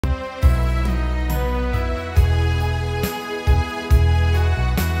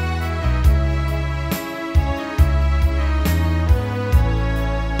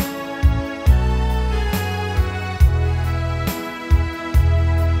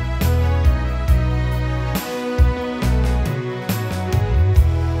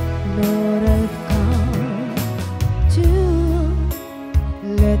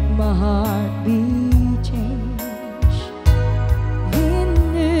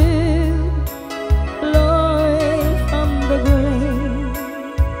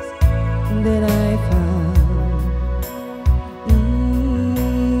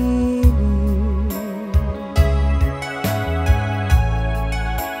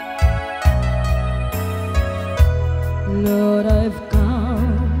Lord, I've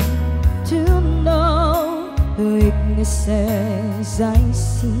come to know the weaknesses I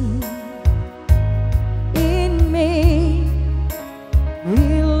see in me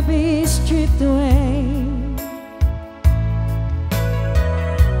will be stripped away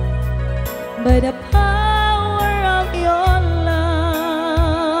by the power of your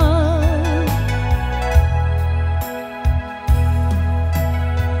love.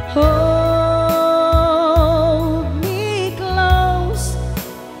 Hold me close,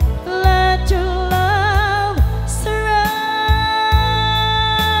 let your love surround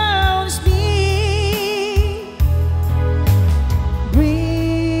me.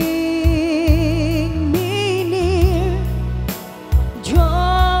 Bring me near,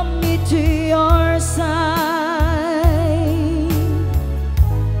 draw me to your side,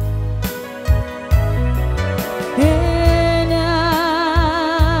 and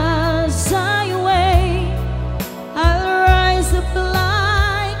as I wait, I'll rise up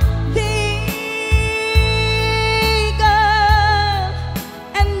like the eagle,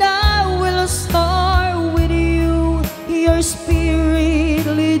 and I will soar with you. Your spirit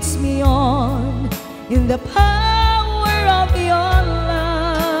leads me on in the power of your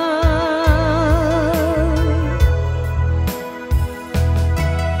love.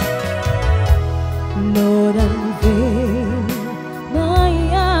 Lord, unveil my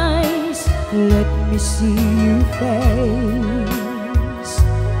eyes, let me see you face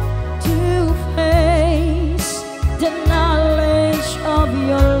to face, the knowledge of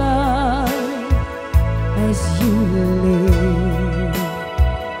your love as you live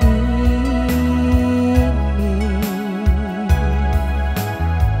in me.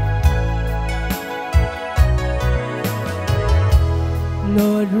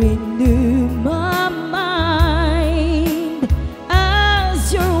 Lord, renew my mind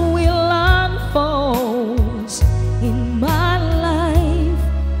as your will unfolds in my life,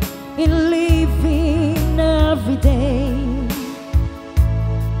 in living every day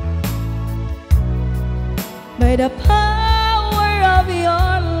by the power of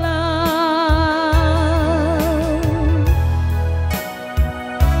your love.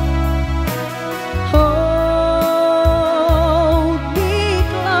 Hold me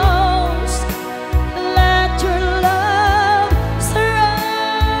close, let your love surround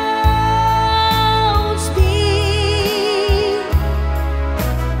me.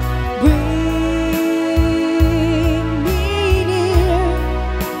 Bring me near,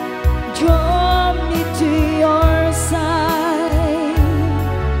 draw me to your side,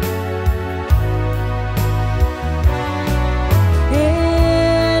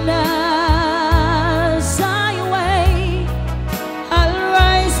 and as I wait, I'll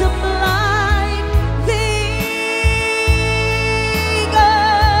rise up like the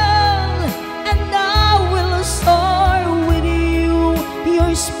eagle, and I will soar with you.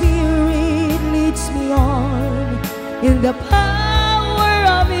 Your spirit leads me on in the power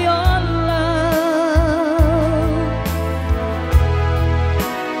of your love.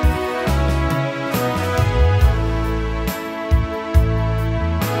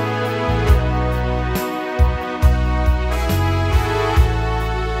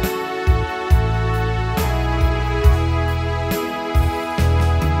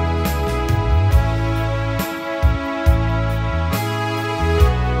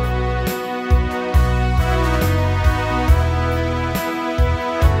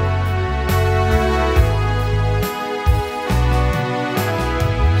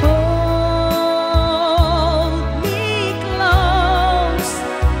 Hold me close,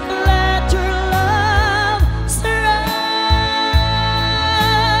 let your love surround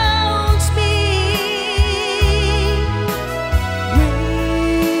me.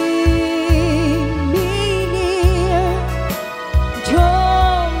 Bring me near,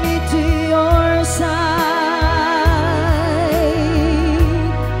 draw me to your side,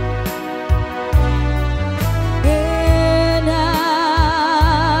 and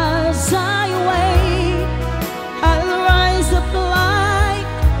as I wait, I'll rise up like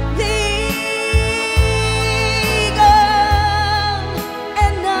the eagle,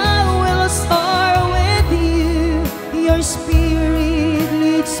 and I will soar with you. Your spirit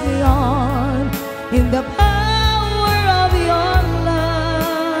leads me on in the power of your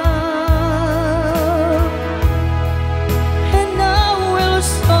love, and I will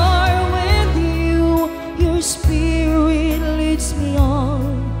soar with you. Your spirit leads me on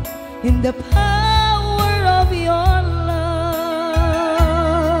in the power